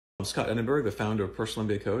I'm Scott Edinburgh, the founder of Personal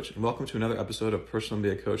MBA Coach, and welcome to another episode of Personal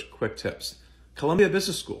MBA Coach Quick Tips. Columbia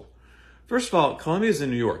Business School. First of all, Columbia is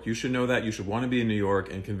in New York. You should know that. You should want to be in New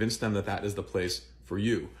York and convince them that that is the place for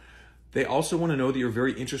you. They also want to know that you're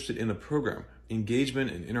very interested in the program.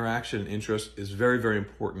 Engagement and interaction and interest is very, very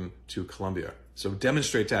important to Columbia. So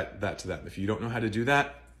demonstrate that to them. If you don't know how to do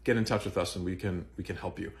that, get in touch with us and we can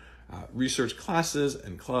help you. Research classes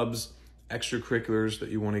and clubs, extracurriculars that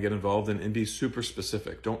you want to get involved in, and be super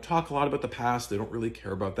specific. Don't talk a lot about the past. They don't really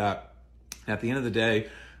care about that. At the end of the day,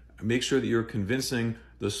 make sure that you're convincing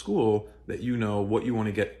the school that you know what you want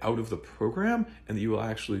to get out of the program and that you will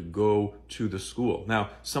actually go to the school.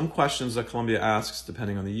 Now, some questions that Columbia asks,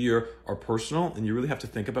 depending on the year, are personal, and you really have to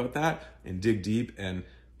think about that and dig deep and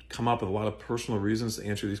come up with a lot of personal reasons to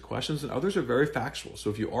answer these questions, and others are very factual. So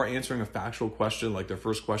if you are answering a factual question, like their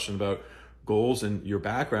first question about goals and your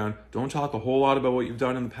background, don't talk a whole lot about what you've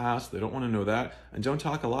done in the past. They don't want to know that. And don't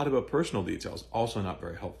talk a lot about personal details. Also not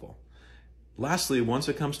very helpful. Lastly, once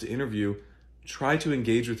it comes to interview, try to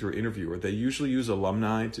engage with your interviewer. They usually use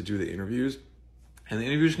alumni to do the interviews, and the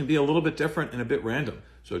interviews can be a little bit different and a bit random.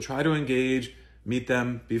 So try to engage, meet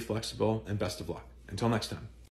them, be flexible, and best of luck. Until next time.